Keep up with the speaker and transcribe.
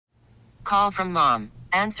Call from mom.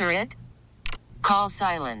 Answer it. Call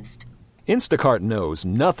silenced. Instacart knows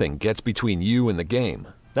nothing gets between you and the game.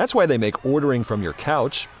 That's why they make ordering from your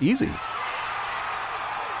couch easy.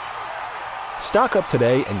 Stock up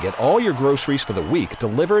today and get all your groceries for the week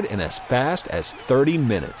delivered in as fast as 30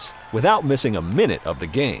 minutes without missing a minute of the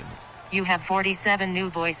game. You have 47 new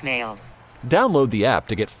voicemails. Download the app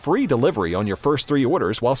to get free delivery on your first 3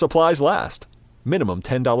 orders while supplies last. Minimum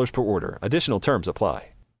 $10 per order. Additional terms apply.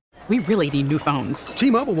 We really need new phones.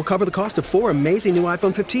 T-Mobile will cover the cost of 4 amazing new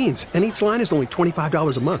iPhone 15s, and each line is only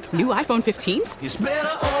 $25 a month. New iPhone 15s? It's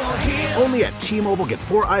better over here. Only at T-Mobile, get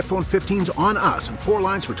 4 iPhone 15s on us and 4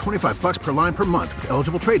 lines for $25 per line per month with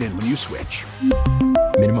eligible trade-in when you switch.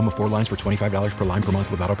 Minimum of 4 lines for $25 per line per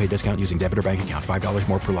month with autopay discount using debit or bank account. $5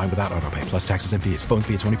 more per line without autopay, plus taxes and fees. Phone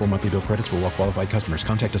fee at 24 monthly bill credits for well-qualified customers.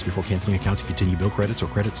 Contact us before canceling account to continue bill credits or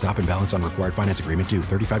credit stop and balance on required finance agreement due.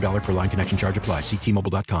 $35 per line connection charge applies. See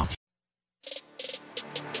T-Mobile.com.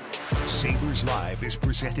 Sabres Live is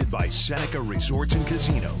presented by Seneca Resorts and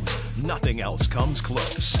Casinos. Nothing else comes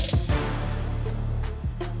close.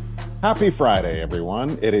 Happy Friday,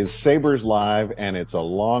 everyone. It is Sabres Live, and it's a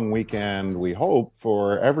long weekend, we hope,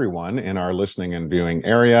 for everyone in our listening and viewing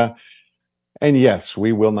area. And yes,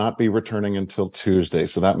 we will not be returning until Tuesday,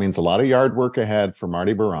 so that means a lot of yard work ahead for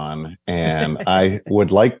Marty Baron. And I would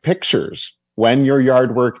like pictures when your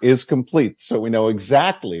yard work is complete, so we know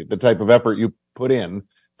exactly the type of effort you put in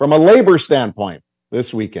from a labor standpoint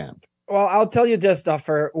this weekend. Well, I'll tell you this,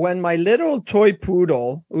 Duffer. When my little toy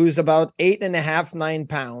poodle, who's about 8.5, 9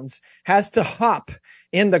 pounds, has to hop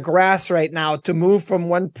in the grass right now to move from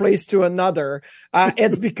one place to another,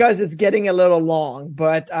 it's because it's getting a little long.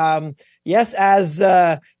 But yes, as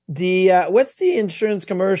what's the insurance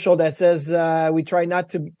commercial that says we try not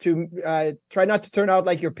to turn out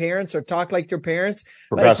like your parents or talk like your parents?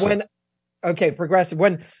 Progressive. Progressive.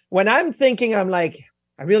 When I'm thinking, I'm like,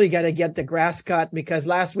 I really got to get the grass cut because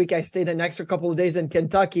last week I stayed an extra couple of days in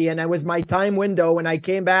Kentucky and it was my time window and I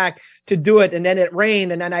came back to do it and then it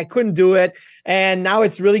rained and then I couldn't do it. And now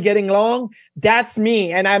it's really getting long. That's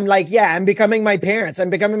me. And I'm like, yeah, I'm becoming my parents.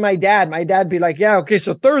 I'm becoming my dad. My dad be like, yeah, okay.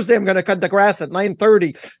 So Thursday I'm going to cut the grass at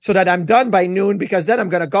 9:30 so that I'm done by noon because then I'm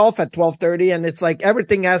going to golf at 12:30. And it's like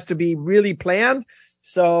everything has to be really planned.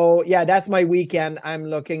 So yeah, that's my weekend I'm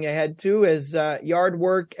looking ahead to is yard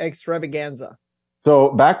work extravaganza.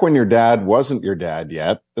 So back when your dad wasn't your dad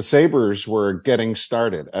yet, the Sabres were getting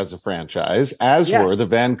started as a franchise, as were the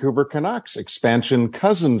Vancouver Canucks, expansion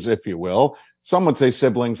cousins, if you will. Some would say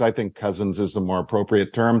siblings. I think cousins is the more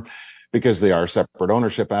appropriate term because they are separate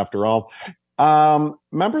ownership after all.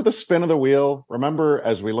 Remember the spin of the wheel? Remember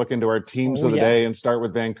as we look into our teams of the day and start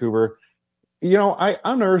with Vancouver? You know, I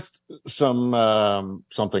unearthed something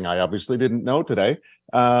I obviously didn't know today.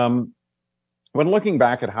 When looking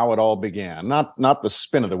back at how it all began, not the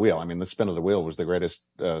spin of the wheel. I mean, the spin of the wheel was the greatest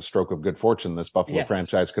stroke of good fortune this Buffalo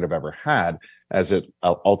franchise could have ever had, as it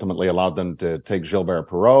ultimately allowed them to take Gilbert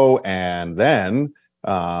Perreault, and then,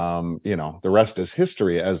 the rest is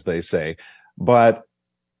history, as they say. But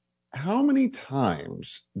how many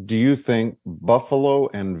times do you think Buffalo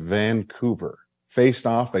and Vancouver faced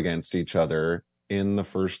off against each other in the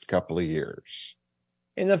first couple of years?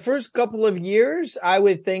 In the first couple of years, I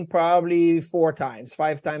would think probably 4 times,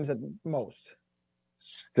 5 times at most.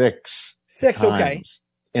 6 times okay.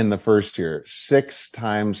 In the first year, 6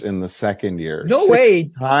 times in the second year. No 6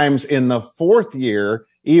 way. Times in the fourth year,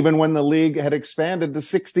 even when the league had expanded to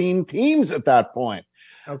 16 teams at that point.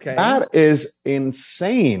 Okay. That is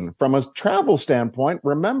insane from a travel standpoint.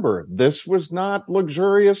 Remember, this was not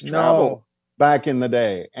luxurious travel back in the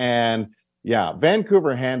day. And yeah,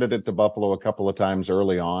 Vancouver handed it to Buffalo a couple of times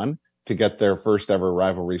early on to get their first ever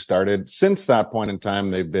rivalry started. Since that point in time,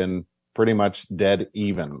 they've been pretty much dead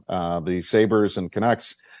even. The Sabres and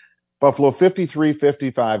Canucks, Buffalo 53,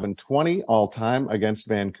 55, and 20 all time against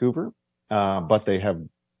Vancouver. But they have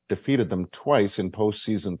defeated them twice in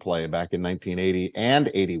postseason play back in 1980 and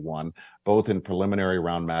 81, both in preliminary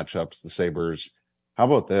round matchups. The Sabres, how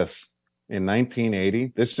about this? In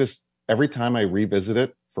 1980, this just, every time I revisit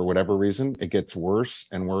it, for whatever reason, it gets worse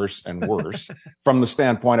and worse and worse from the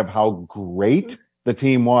standpoint of how great the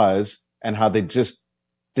team was and how they just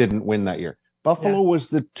didn't win that year. Buffalo was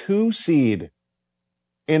the 2 seed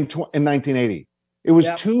in 1980. It was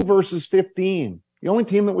 2 versus 15. The only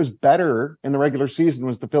team that was better in the regular season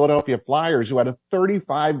was the Philadelphia Flyers, who had a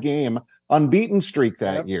 35-game unbeaten streak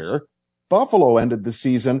that year. Buffalo ended the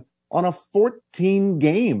season on a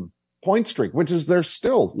 14-game point streak, which is their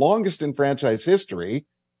still longest in franchise history.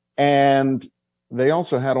 And they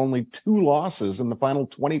also had only 2 losses in the final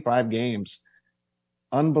 25 games.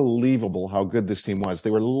 unbelievable how good this team was.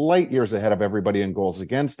 They were light years ahead of everybody in goals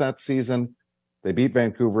against that season. They beat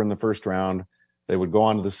Vancouver in the first round. They would go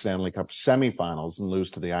on to the Stanley Cup semifinals and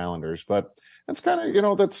lose to the Islanders. But that's kind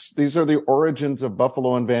of, these are the origins of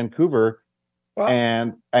Buffalo and Vancouver. Well,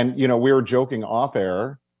 and we were joking off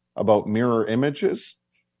air about mirror images.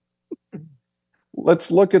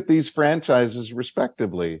 Let's look at these franchises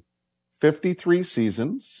respectively. 53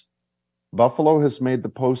 seasons. Buffalo has made the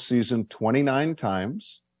postseason 29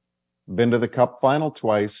 times, been to the Cup final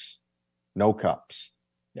twice, no cups.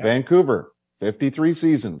 Yeah. Vancouver, 53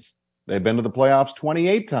 seasons. They've been to the playoffs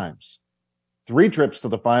 28 times, 3 trips to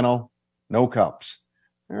the final, no cups.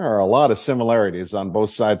 There are a lot of similarities on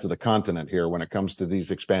both sides of the continent here when it comes to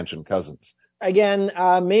these expansion cousins. Again,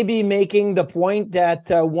 maybe making the point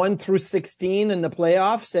that 1 through 16 in the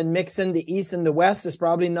playoffs and mixing the East and the West is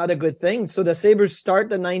probably not a good thing. So the Sabres start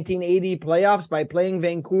the 1980 playoffs by playing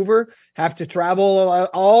Vancouver, have to travel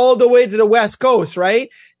all the way to the West Coast,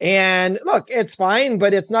 right? And look, it's fine,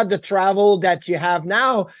 but it's not the travel that you have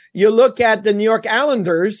now. You look at the New York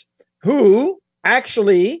Islanders, who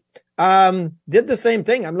actually did the same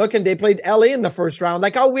thing. I'm looking, they played LA in the first round.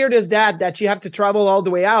 Like, how weird is that you have to travel all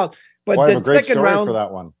the way out? But I have a great second story round for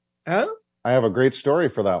that one. Huh? I have a great story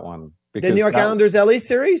for that one. The New York Islanders LA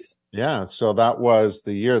series? Yeah. So that was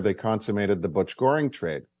the year they consummated the Butch Goring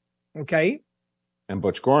trade. Okay. And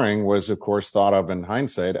Butch Goring was, of course, thought of in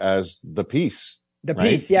hindsight as the piece. The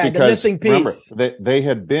piece, yeah, because, the missing piece. Remember,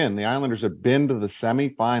 the Islanders had been to the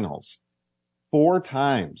semifinals 4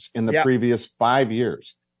 times in the previous 5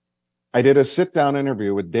 years. I did a sit-down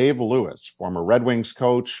interview with Dave Lewis, former Red Wings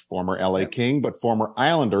coach, former LA King, but former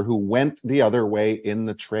Islander who went the other way in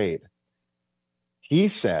the trade. He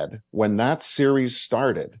said when that series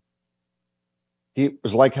started, it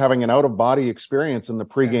was like having an out-of-body experience in the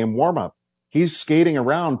pregame warm-up. He's skating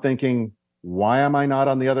around thinking, why am I not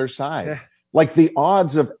on the other side? Yeah. Like the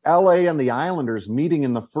odds of LA and the Islanders meeting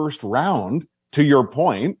in the first round, to your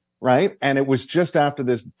point, right? And it was just after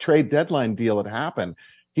this trade deadline deal had happened.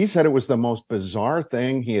 He said it was the most bizarre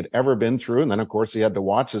thing he had ever been through. And then, of course, he had to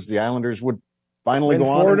watch as the Islanders would finally go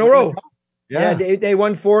on. 4 in a row. Yeah, they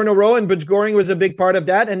won 4 in a row, and Butch Goring was a big part of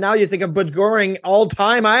that. And now you think of Butch Goring,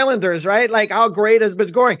 all-time Islanders, right? Like, how great is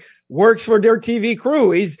Butch Goring? Works for their TV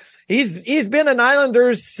crew. He's been an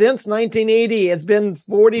Islander since 1980. It's been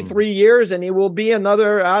 43 years, and he will be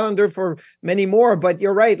another Islander for many more. But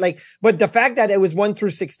you're right. But the fact that it was 1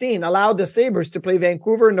 through 16 allowed the Sabres to play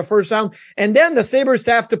Vancouver in the first round, and then the Sabres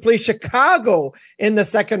to have to play Chicago in the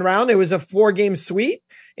second round. It was a 4-game sweep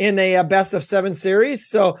in a best of 7 series.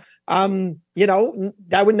 So,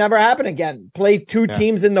 that would never happen again. Play 2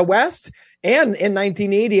 teams in the West. And in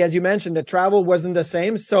 1980, as you mentioned, the travel wasn't the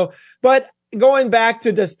same. So, but going back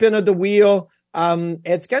to the spin of the wheel,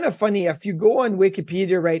 it's kind of funny. If you go on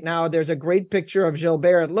Wikipedia right now, there's a great picture of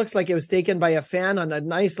Gilbert. It looks like it was taken by a fan on a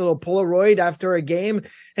nice little Polaroid after a game.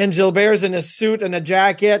 And Gilbert's in a suit and a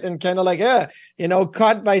jacket and kind of like,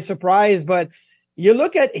 caught by surprise. But you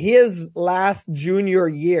look at his last junior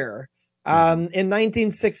year, in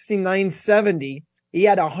 1969-70, he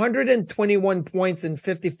had 121 points in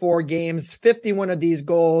 54 games, 51 of these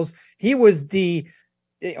goals. He was the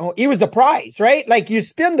prize, right? Like, you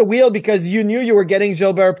spin the wheel because you knew you were getting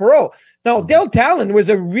Gilbert Perreault. Now, Dale Talon was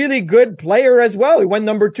a really good player as well. He went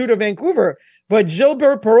number 2 to Vancouver, but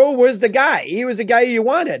Gilbert Perreault was the guy. He was the guy you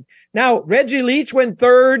wanted. Now, Reggie Leach went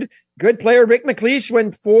 3rd. Good player. Rick McLeish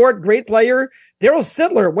went 4th. Great player. Daryl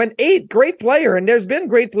Sittler went 8th. Great player. And there's been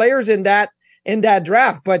great players in that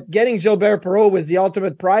draft, but getting Gilbert Perreault was the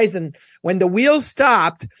ultimate prize. And when the wheel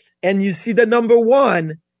stopped and you see the number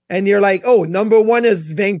 1 and you're like, oh, number 1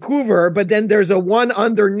 is Vancouver, but then there's a 1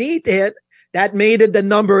 underneath it that made it the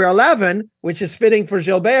number 11, which is fitting for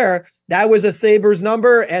Gilbert. That was a Sabres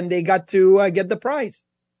number, and they got to get the prize.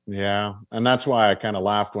 Yeah. And that's why I kind of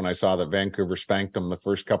laughed when I saw that Vancouver spanked them the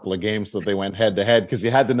first couple of games that they went head to head, because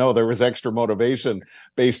you had to know there was extra motivation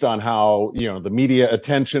based on how, the media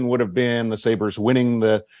attention would have been, the Sabres winning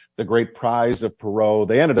the great prize of Perreault.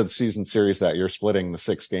 They ended the season series that year, splitting the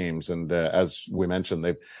 6 games. And as we mentioned,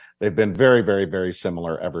 they've been very, very, very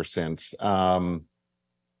similar ever since.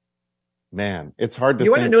 Man, it's hard to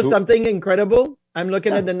You want to know something incredible? I'm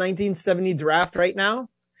looking at the 1970 draft right now.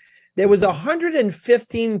 There was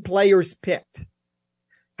 115 players picked.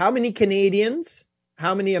 How many Canadians?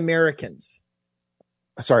 How many Americans?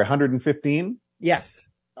 Sorry, 115? Yes.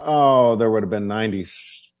 Oh, there would have been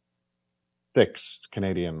 96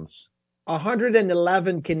 Canadians.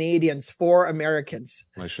 111 Canadians, 4 Americans.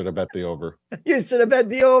 I should have bet the over. You should have bet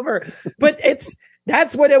the over. But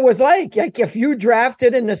That's what it was like. Like if you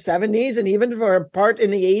drafted in the 70s and even for a part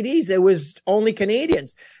in the 80s, it was only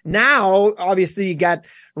Canadians. Now, obviously, you got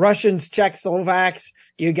Russians, Czechs, Slovaks,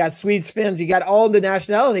 you got Swedes, Finns, you got all the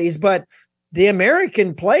nationalities, but the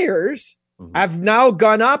American players have now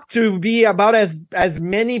gone up to be about as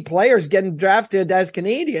many players getting drafted as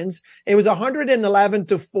Canadians. It was 111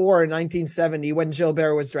 to 4 in 1970 when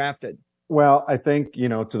Gilbert was drafted. Well, I think, to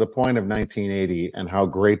the point of 1980 and how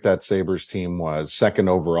great that Sabres team was, second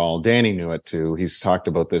overall, Danny knew it too. He's talked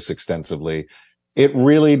about this extensively. It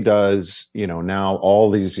really does, now all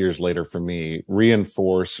these years later for me,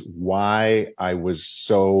 reinforce why I was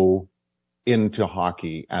so into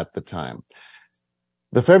hockey at the time.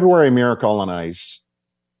 The February Miracle on Ice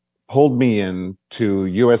pulled me into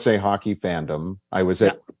USA hockey fandom. I was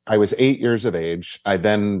 8 years of age. I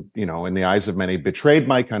then, in the eyes of many, betrayed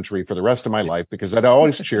my country for the rest of my life because I'd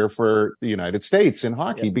always cheer for the United States in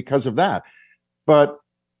hockey because of that. But,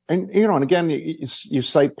 and again, you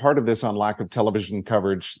cite part of this on lack of television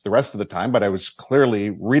coverage the rest of the time, but I was clearly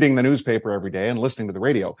reading the newspaper every day and listening to the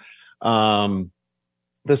radio.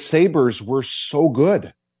 The Sabres were so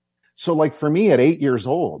good. So like for me at 8 years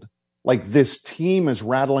old, like this team is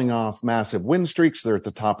rattling off massive win streaks. They're at the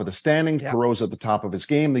top of the standings. Yeah. Perreault's at the top of his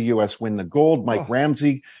game. The U.S. win the gold. Mike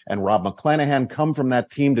Ramsey and Rob McClanahan come from that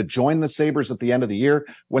team to join the Sabres at the end of the year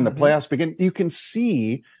when the playoffs begin. You can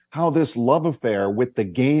see how this love affair with the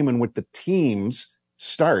game and with the teams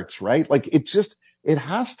starts, right? Like it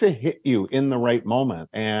has to hit you in the right moment.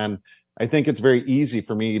 And I think it's very easy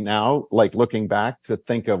for me now, like looking back to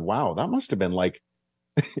think of, wow, that must have been like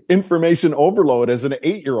information overload as an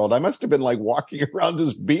 8-year-old. I must have been like walking around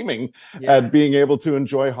just beaming at being able to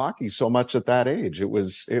enjoy hockey so much at that age. It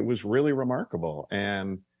was really remarkable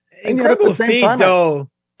and incredible feat though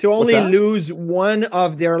to only lose one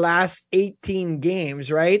of their last 18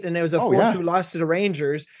 games, right? And it was a 4-2 loss to the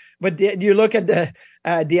Rangers. But you look at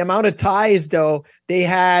the amount of ties though, they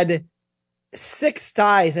had 6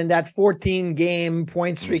 ties in that 14-game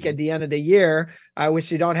point streak at the end of the year,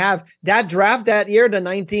 which you don't have. That draft that year, the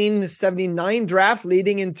 1979 draft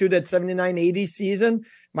leading into the 79-80 season,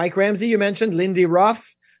 Mike Ramsey, you mentioned, Lindy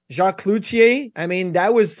Ruff, Jacques Cloutier. I mean,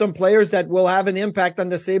 that was some players that will have an impact on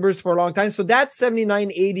the Sabres for a long time. So that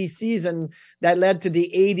 79-80 season that led to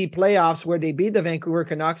the 80 playoffs where they beat the Vancouver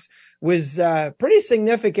Canucks was pretty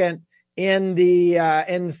significant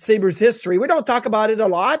in Sabres history. We don't talk about it a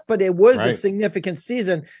lot, but it was a significant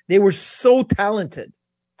season. They were so talented.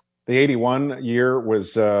 The 81 year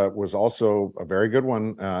was also a very good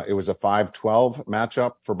one. It was a 5-12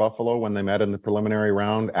 matchup for Buffalo when they met in the preliminary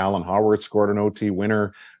round. Alan Haworth scored an OT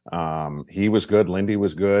winner. He was good. Lindy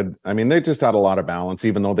was good. I mean, they just had a lot of balance,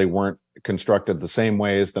 even though they weren't constructed the same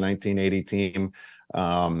way as the 1980 team.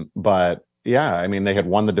 But yeah, I mean, they had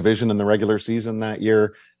won the division in the regular season that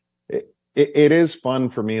year. It is fun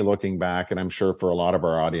for me looking back, and I'm sure for a lot of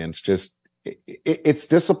our audience, it's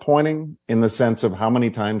disappointing in the sense of how many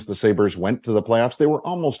times the Sabres went to the playoffs. They were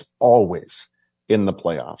almost always in the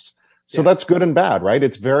playoffs. So that's good and bad, right?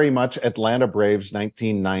 It's very much Atlanta Braves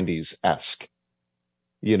 1990s-esque,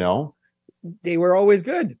 They were always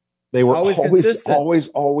good. They were always consistent.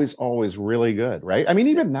 always really good, right? I mean,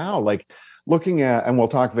 even now, like looking at, and we'll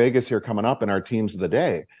talk Vegas here coming up in our teams of the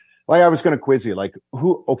day. Like I was going to quiz you, like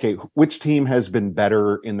which team has been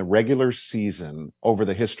better in the regular season over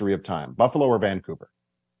the history of time, Buffalo or Vancouver?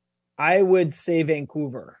 I would say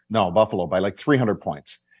Vancouver. No, Buffalo by like 300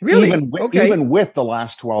 points. Really? Even with the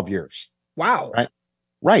last 12 years. Wow.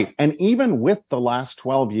 Right. And even with the last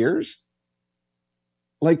 12 years,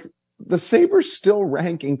 like the Sabres still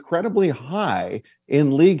rank incredibly high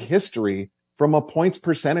in league history from a points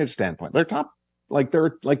percentage standpoint. They're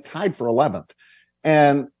they're tied for 11th.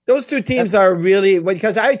 And those two teams are really,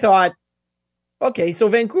 because I thought, okay, so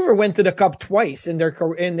Vancouver went to the Cup twice in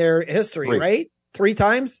their history, right? 3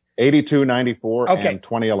 times? 82, 94, and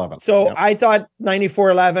 2011. So I thought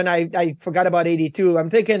 94, 11. I forgot about 82.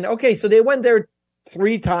 I'm thinking, okay, so they went there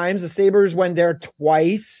 3 times. The Sabres went there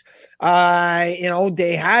twice.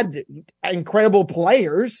 They had incredible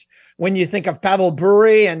players. When you think of Pavel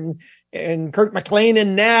Bure and Kirk McLean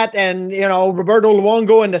in net and, Roberto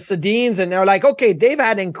Luongo and the Sedins. And they're like, okay, they've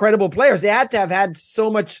had incredible players. They had to have had so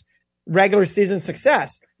much regular season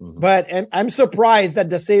success. But I'm surprised that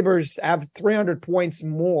the Sabres have 300 points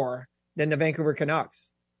more than the Vancouver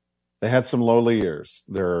Canucks. They had some lowly years.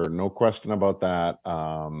 There are no question about that.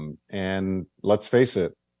 And let's face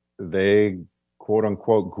it, they quote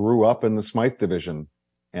unquote grew up in the Smythe division.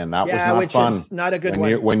 And that was not fun. Is not a good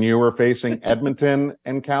one. When you were facing Edmonton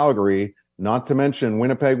and Calgary, not to mention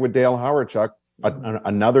Winnipeg with Dale Hawerchuk,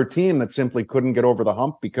 another team that simply couldn't get over the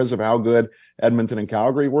hump because of how good Edmonton and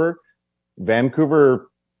Calgary were. Vancouver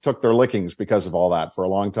took their lickings because of all that for a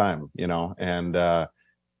long time, and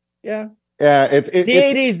yeah. Yeah, the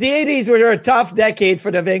 80s were a tough decade for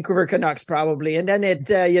the Vancouver Canucks, probably. And then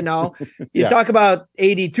you talk about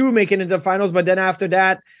 82 making it to the finals, but then after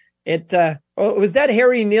that, was that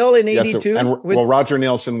Harry Neal in 82? Yes, Roger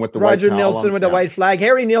Nielsen with the white flag.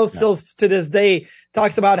 Harry Neal still to this day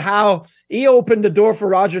talks about how he opened the door for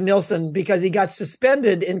Roger Nielsen because he got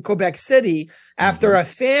suspended in Quebec City after a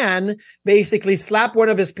fan basically slapped one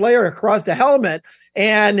of his players across the helmet.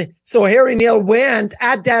 And so Harry Neal went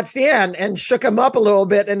at that fan and shook him up a little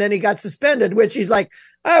bit, and then he got suspended, which he's like,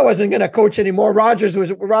 I wasn't going to coach anymore.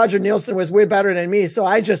 Roger Nielsen was way better than me. So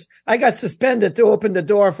I got suspended to open the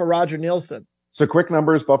door for Roger Nielsen. So quick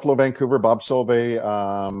numbers, Buffalo, Vancouver, Bob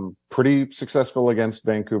Solvay, pretty successful against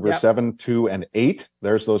Vancouver, 7-2-8.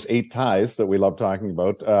 There's those 8 ties that we love talking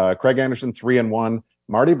about. Craig Anderson, 3-1.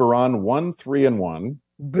 Marty Baron, 1-3-1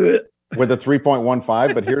 with a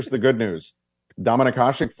 3.15. But here's the good news. Dominik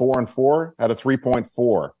Hasek, 4-4, had a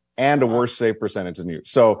 3.4 and a worse save percentage than you.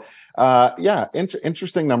 So,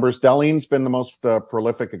 interesting numbers. Dahlin's been the most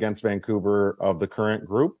prolific against Vancouver of the current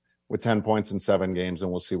group, with 10 points in 7 games, and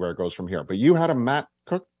we'll see where it goes from here. But you had a Matt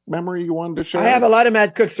Cook memory you wanted to share? I have a lot of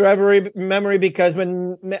Matt Cook's memory because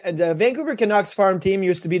when the Vancouver Canucks farm team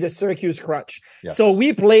used to be the Syracuse Crunch. Yes. So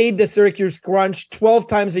we played the Syracuse Crunch 12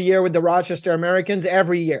 times a year with the Rochester Americans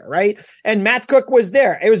every year, right? And Matt Cook was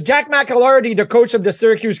there. It was Jack McElharty, the coach of the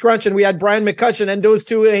Syracuse Crunch, and we had Brian McCutcheon, and those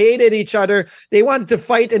two hated each other. They wanted to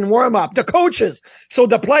fight and warm up. The coaches. So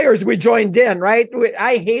the players, we joined in, right?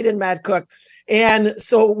 I hated Matt Cook. And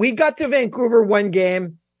so we got to Vancouver one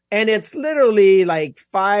game, and it's literally like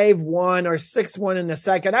 5-1 or 6-1 in the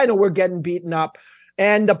second. I know we're getting beaten up,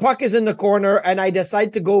 and the puck is in the corner, and I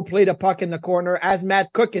decide to go play the puck in the corner as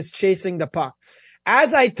Matt Cook is chasing the puck.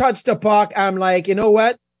 As I touch the puck, I'm like, you know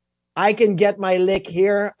what? I can get my lick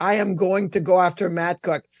here. I am going to go after Matt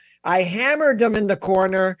Cook. I hammered him in the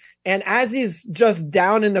corner, and as he's just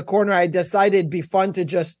down in the corner, I decided it'd be fun to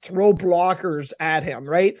just throw blockers at him,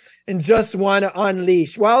 right? And just want to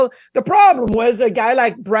unleash. Well, the problem was a guy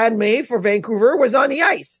like Brad May for Vancouver was on the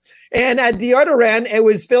ice. And at the other end, it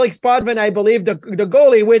was Felix Potvin, I believe, the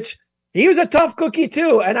goalie, which he was a tough cookie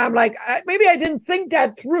too. And I'm like, maybe I didn't think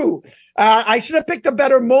that through. I should have picked a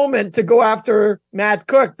better moment to go after Matt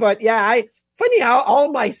Cook. But yeah, funny how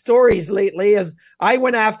all my stories lately is I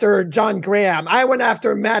went after John Graham. I went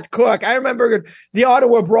after Matt Cook. I remember the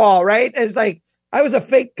Ottawa Brawl, right? It's like, I was a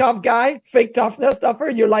fake tough guy, fake toughness stuffer.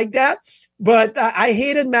 You like that? But I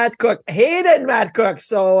hated Matt Cook.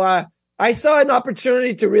 So I saw an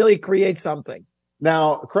opportunity to really create something.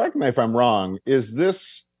 Now, correct me if I'm wrong. Is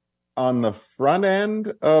this on the front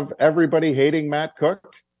end of everybody hating Matt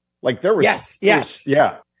Cook? Like there was yes.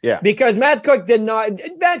 Yeah. Because Matt Cook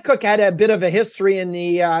had a bit of a history in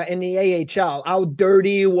the AHL, how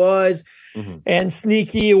dirty he was and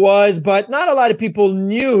sneaky he was, but not a lot of people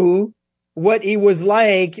knew what he was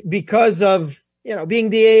like because of, being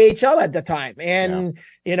the AHL at the time. And,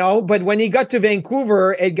 but when he got to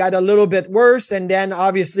Vancouver, it got a little bit worse. And then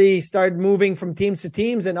obviously he started moving from teams to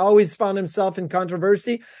teams and always found himself in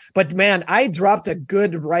controversy. But man, I dropped a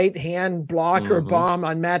good right hand blocker bomb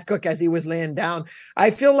on Matt Cook as he was laying down. I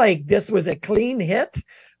feel like this was a clean hit.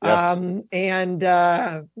 Yes.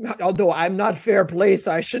 Although I'm not fair play,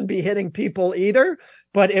 so I shouldn't be hitting people either,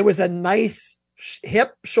 but it was a nice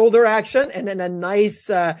hip shoulder action, and then a nice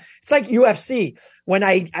it's like UFC when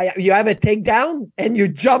you have a takedown and you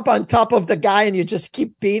jump on top of the guy and you just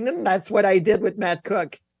keep beating him. That's what I did with Matt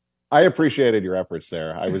Cook. I appreciated your efforts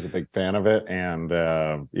there. I was a big fan of it, and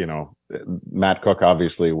Matt Cook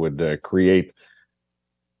obviously would create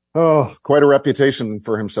quite a reputation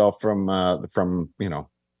for himself from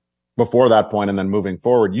before that point and then moving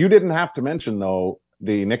forward. You didn't have to mention though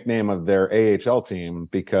the nickname of their AHL team,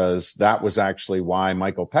 because that was actually why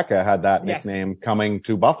Michael Pekka had that nickname coming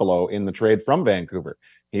to Buffalo in the trade from Vancouver.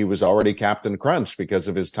 He was already Captain Crunch because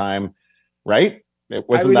of his time, right?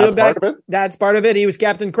 Wasn't that part of it? That's part of it. He was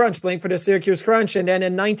Captain Crunch playing for the Syracuse Crunch. And then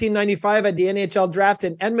in 1995 at the NHL draft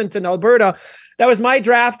in Edmonton, Alberta, that was my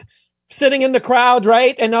draft, sitting in the crowd,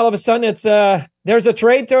 right? And all of a sudden there's a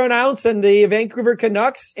trade to announce, and the Vancouver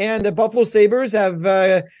Canucks and the Buffalo Sabres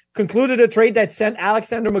have concluded a trade that sent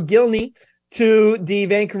Alexander Mogilny to the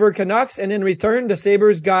Vancouver Canucks. And in return, the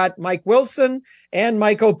Sabres got Mike Wilson and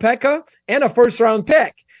Michael Pekka and a first-round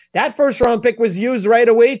pick. That first-round pick was used right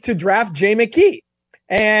away to draft Jay McKee.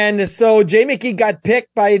 And so Jay McKee got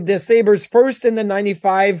picked by the Sabres first in the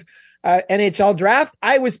 95 NHL draft.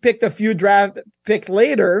 I was picked a few draft picks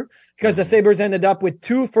later because the Sabres ended up with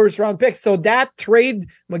 2 first-round picks. So that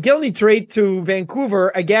McGillney trade to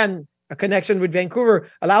Vancouver, again, a connection with Vancouver,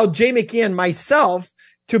 allowed Jay McKee and myself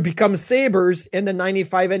to become Sabres in the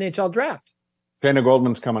 95 NHL draft. Shayna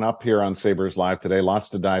Goldman's coming up here on Sabres Live today. Lots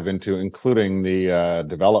to dive into, including the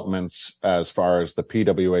developments as far as the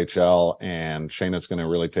PWHL. And Shayna's going to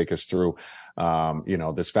really take us through,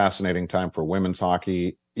 this fascinating time for women's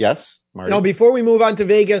hockey. Yes, Marty? No, before we move on to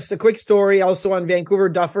Vegas, a quick story also on Vancouver.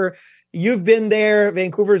 Duffer, you've been there.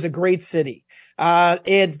 Vancouver is a great city.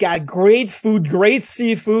 It's got great food, great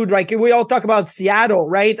seafood. Like we all talk about Seattle,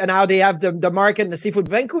 right? And how they have the market and the seafood.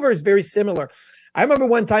 Vancouver is very similar. I remember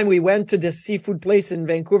one time we went to this seafood place in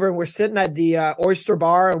Vancouver and we're sitting at the oyster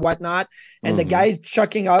bar and whatnot. And the guy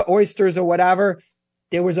chucking out oysters or whatever,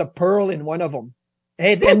 there was a pearl in one of them.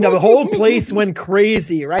 And the whole place went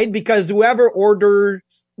crazy, right? Because whoever orders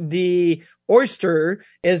the oyster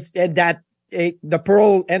the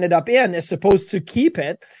pearl ended up in is supposed to keep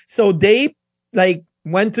it. So they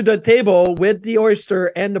went to the table with the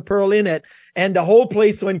oyster and the pearl in it. And the whole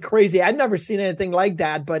place went crazy. I'd never seen anything like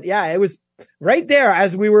that, but yeah, it was right there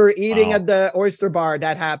as we were eating at the oyster bar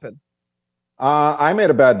that happened. I made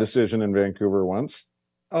a bad decision in Vancouver once.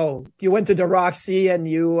 Oh, you went to the Roxy and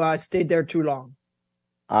you stayed there too long.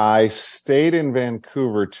 I stayed in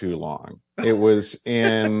Vancouver too long. It was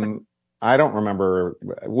I don't remember.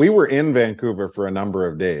 We were in Vancouver for a number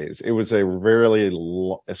of days. It was a really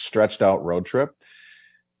stretched out road trip.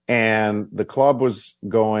 And the club was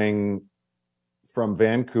going from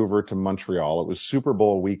Vancouver to Montreal. It was Super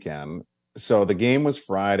Bowl weekend. So the game was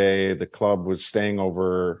Friday. The club was staying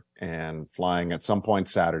over and flying at some point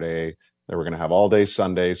Saturday. They were going to have all day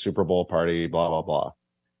Sunday, Super Bowl party, blah, blah, blah.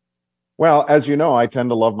 Well, as you know, I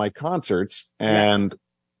tend to love my concerts, and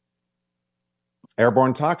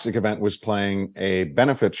Airborne Toxic Event was playing a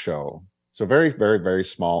benefit show. So very, very, very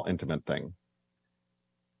small, intimate thing.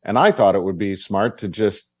 And I thought it would be smart to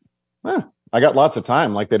just, I got lots of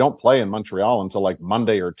time. Like they don't play in Montreal until like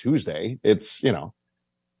Monday or Tuesday. It's,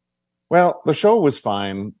 well, the show was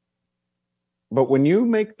fine. But when you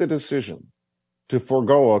make the decision to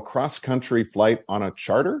forego a cross-country flight on a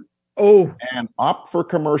charter and opt for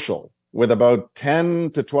commercial with about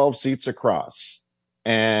 10 to 12 seats across,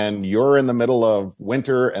 and you're in the middle of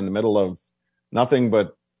winter and the middle of nothing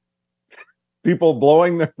but people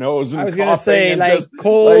blowing their nose and I was going to say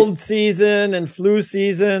cold season and flu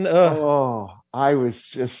season. Ugh.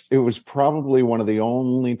 It was probably one of the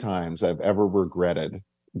only times I've ever regretted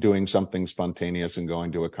doing something spontaneous and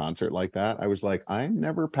going to a concert like that. I was like, I'm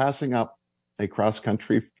never passing up a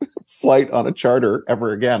cross-country flight on a charter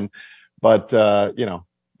ever again. But,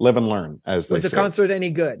 live and learn, as they say. Was the concert any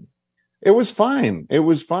good? It was fine. It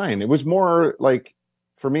was more like,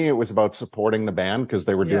 for me, it was about supporting the band because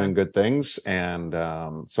they were doing good things. And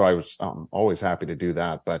so I was always happy to do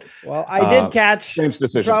that. But I did catch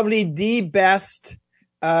probably the best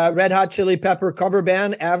Red Hot Chili Pepper cover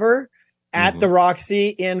band ever at the Roxy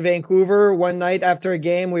in Vancouver one night after a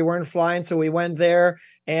game. We weren't flying, so we went there,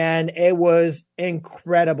 and it was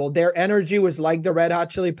incredible. Their energy was like the Red Hot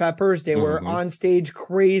Chili Peppers. They were on stage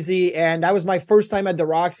crazy, and that was my first time at the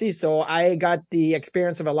Roxy, so I got the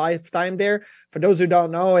experience of a lifetime there. For those who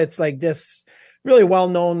don't know, it's like this really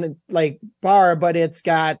well-known bar, but it's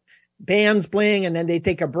got bands playing, and then they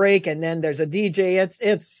take a break, and then there's a DJ.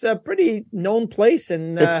 It's a pretty known place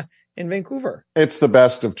in Vancouver. It's the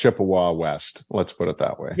best of Chippewa West. Let's put it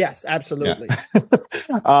that way. Yes, absolutely.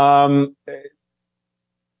 Yeah.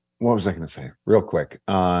 What was I going to say real quick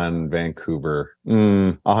on Vancouver?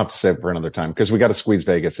 I'll have to save it for another time because we got to squeeze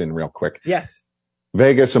Vegas in real quick. Yes.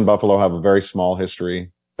 Vegas and Buffalo have a very small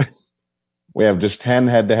history. We have just 10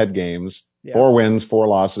 head-to-head games, 4 wins, 4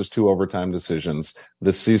 losses, 2 overtime decisions.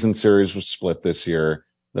 The season series was split this year.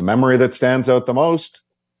 The memory that stands out the most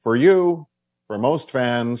for you, for most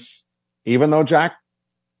fans, even though Jack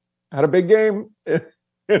had a big game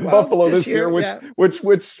in Buffalo this year,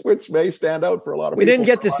 which may stand out for a lot of people. We didn't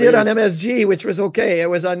get to see it on MSG, which was okay.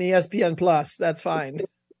 It was on ESPN Plus. That's fine.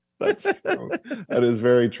 That's true. That is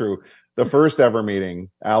very true. The first ever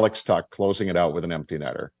meeting, Alex Tuck closing it out with an empty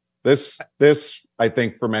netter. This, I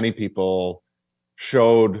think, for many people,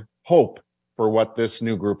 showed hope for what this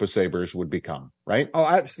new group of Sabres would become, right? Oh,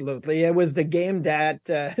 absolutely. It was the game that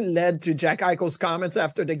led to Jack Eichel's comments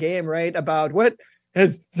after the game, right? About what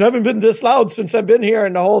haven't been this loud since I've been here,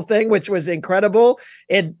 and the whole thing, which was incredible.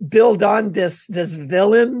 It built on this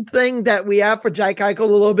villain thing that we have for Jack Eichel a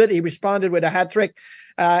little bit. He responded with a hat trick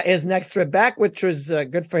his next trip back, which was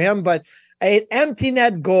good for him. But an empty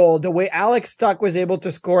net goal, the way Alex Tuck was able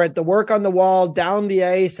to score it, the work on the wall, down the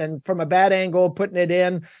ice, and from a bad angle, putting it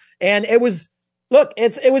in. And it was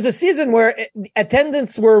a season where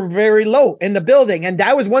attendance were very low in the building. And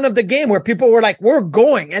that was one of the game where people were like, we're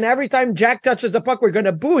going. And every time Jack touches the puck, we're going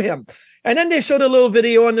to boo him. And then they showed a little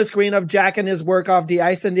video on the screen of Jack and his work off the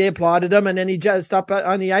ice, and they applauded him. And then he just stopped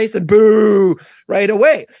on the ice and boo right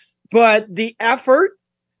away. But the effort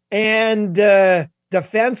and the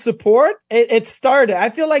fan support, it started. I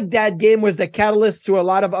feel like that game was the catalyst to a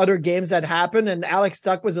lot of other games that happened. And Alex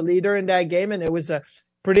Tuck was a leader in that game. And it was a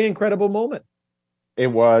pretty incredible moment. It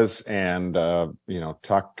was, and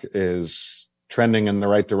Tuck is trending in the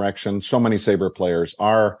right direction. So many Sabre players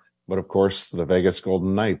are, but of course, the Vegas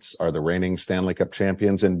Golden Knights are the reigning Stanley Cup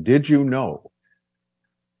champions. And did you know,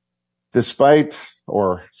 despite,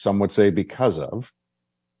 or some would say because of,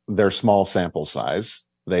 their small sample size,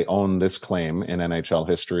 they own this claim in NHL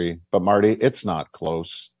history. But Marty, it's not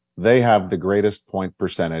close. They have the greatest point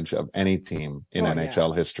percentage of any team in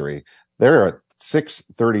NHL history. They're at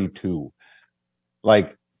 .632.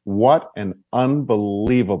 Like, what an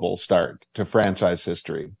unbelievable start to franchise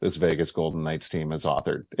history this Vegas Golden Knights team has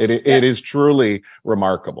authored. It is truly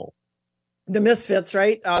remarkable. The misfits,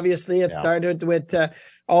 right? Obviously, it started with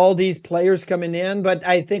all these players coming in, but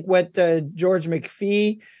I think what George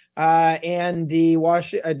McPhee and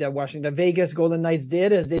the Vegas Golden Knights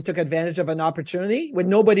did is they took advantage of an opportunity when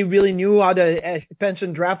nobody really knew how the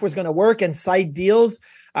expansion draft was going to work and side deals.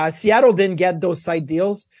 Seattle didn't get those side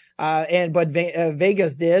deals. But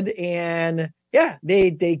Vegas did. And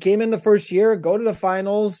they came in the first year, go to the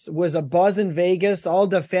finals, was a buzz in Vegas, all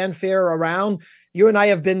the fanfare around. You and I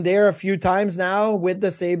have been there a few times now with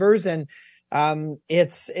the Sabres, and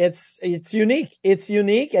it's unique. It's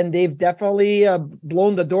unique. And they've definitely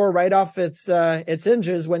blown the door right off its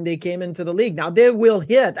hinges when they came into the league. Now they will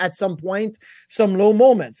hit at some point some low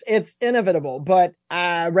moments. It's inevitable, but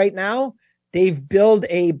right now, they've built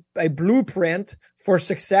a blueprint for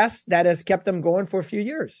success that has kept them going for a few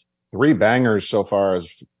years. 3 bangers so far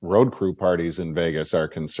as road crew parties in Vegas are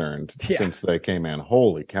concerned since they came in.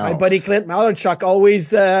 Holy cow. My buddy Clint Malarchuk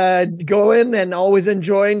always going and always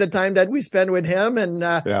enjoying the time that we spend with him and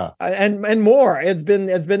more. It's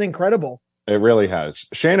been incredible. It really has.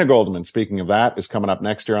 Shayna Goldman, speaking of that, is coming up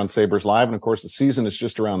next year on Sabres Live. And of course, the season is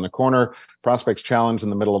just around the corner. Prospects Challenge in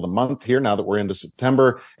the middle of the month here, now that we're into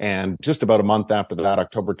September. And just about a month after that,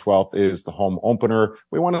 October 12th, is the home opener.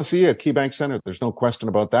 We want to see you at KeyBank Center. There's no question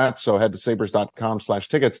about that. So head to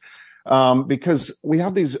sabres.com/tickets. Because we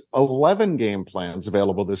have these 11 game plans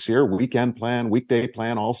available this year: weekend plan, weekday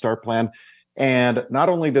plan, all-star plan. And not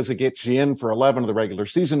only does it get you in for 11 of the regular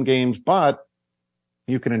season games, but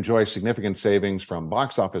you can enjoy significant savings from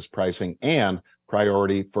box office pricing and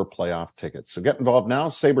priority for playoff tickets. So get involved now,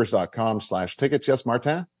 sabres.com/tickets. Yes,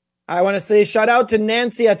 Martin? I want to say shout out to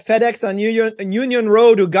Nancy at FedEx on Union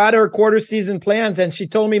Road, who got her quarter season plans. And she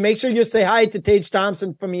told me, make sure you say hi to Tage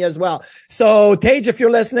Thompson for me as well. So Tage, if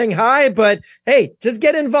you're listening, hi, but hey, just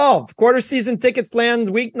get involved. Quarter season tickets plans,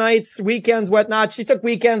 weeknights, weekends, whatnot. She took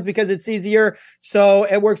weekends because it's easier. So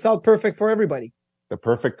it works out perfect for everybody. The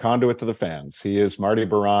perfect conduit to the fans. He is Marty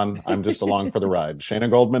Baron. I'm just along for the ride. Shayna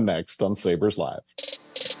Goldman next on Sabres Live.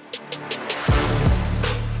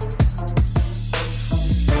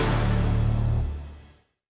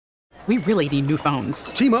 We really need new phones.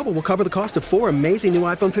 T-Mobile will cover the cost of 4 amazing new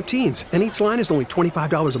iPhone 15s, and each line is only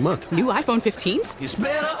 $25 a month. New iPhone 15s? It's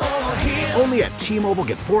better over here. Only at T-Mobile,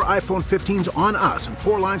 get 4 iPhone 15s on us and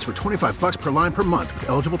 4 lines for $25 per line per month with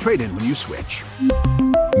eligible trade-in when you switch.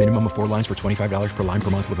 Minimum of 4 lines for $25 per line per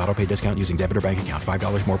month with autopay discount using debit or bank account.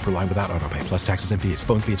 $5 more per line without autopay, plus taxes and fees.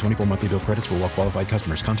 Phone fee at 24 monthly bill credits for well-qualified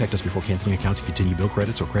customers. Contact us before canceling account to continue bill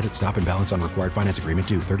credits or credit stop and balance on required finance agreement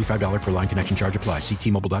due. $35 per line connection charge applies. See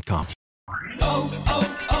T-Mobile.com.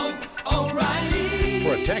 O'Reilly.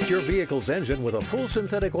 Protect your vehicle's engine with a full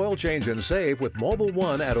synthetic oil change and save with Mobile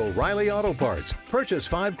One at O'Reilly Auto Parts. Purchase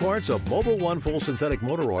 5 quarts of Mobile One full synthetic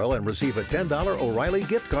motor oil and receive a $10 O'Reilly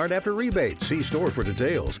gift card after rebate. See store for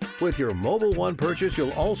details. With your Mobile One purchase,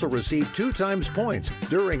 you'll also receive 2 times points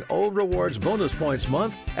during O Rewards Bonus Points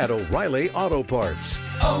Month at O'Reilly Auto Parts.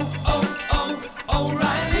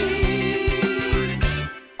 O'Reilly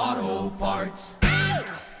Auto Parts.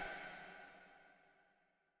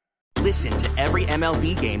 Listen to every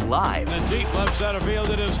MLB game live. In the deep left center field,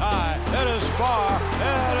 it is high, it is far,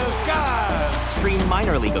 it is gone. Stream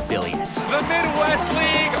minor league affiliates. The Midwest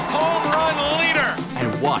League home run leader.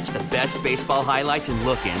 And watch the best baseball highlights and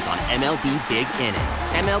look-ins on MLB Big Inning.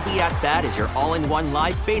 MLB At Bat is your all-in-one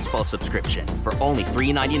live baseball subscription for only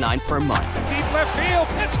 $3.99 per month. Deep left field,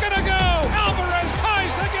 it's gonna go. Alvarez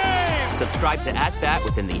ties the game! Subscribe to @Bat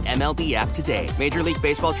within the MLB app today. Major League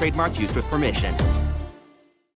Baseball trademarks used with permission.